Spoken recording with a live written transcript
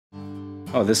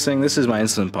Oh, this is my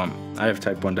insulin pump. I have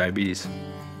type 1 diabetes.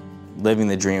 Living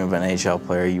the dream of an NHL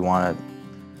player, you want to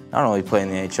not only play in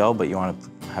the NHL, but you want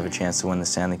to have a chance to win the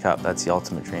Stanley Cup. That's the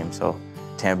ultimate dream. So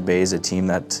Tampa Bay is a team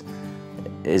that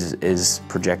is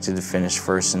projected to finish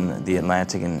first in the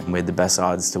Atlantic, and we had the best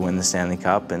odds to win the Stanley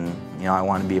Cup, and I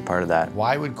want to be a part of that.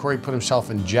 Why would Cory put himself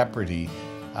in jeopardy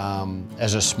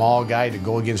as a small guy to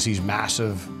go against these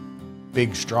massive,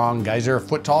 big, strong guys? They're a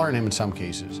foot taller than him in some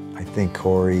cases. I think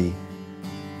Cory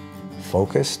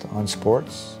focused on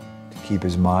sports to keep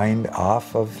his mind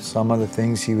off of some of the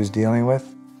things he was dealing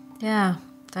with. Yeah,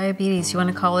 diabetes, you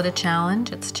want to call it a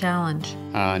challenge? It's a challenge.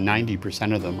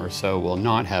 90% of them or so will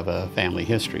not have a family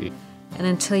history. And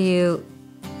until you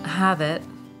have it,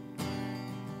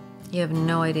 you have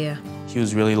no idea. He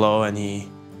was really low and he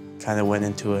kind of went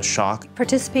into a shock.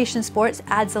 Participation in sports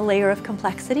adds a layer of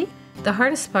complexity. The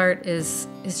hardest part is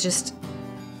just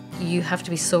you have to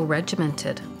be so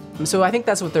regimented. So I think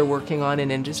that's what they're working on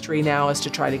in industry now, is to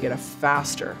try to get a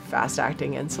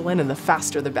fast-acting insulin, and the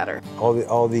faster the better.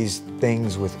 All these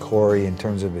things with Cory in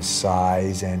terms of his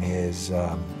size and his, the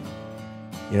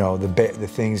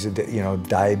things that,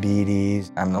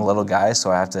 diabetes. I'm a little guy,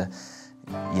 so I have to,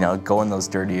 go in those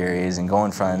dirty areas and go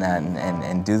in front of that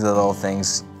and do the little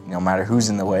things. No matter who's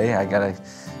in the way, I gotta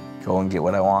go and get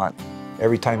what I want.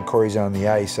 Every time Cory's on the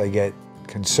ice, I get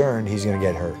concerned he's gonna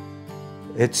get hurt.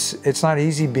 It's not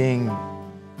easy being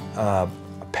a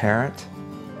parent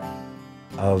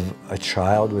of a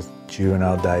child with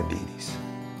juvenile diabetes.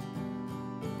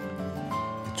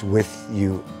 It's with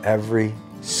you every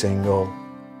single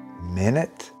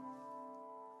minute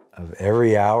of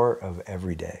every hour of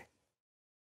every day.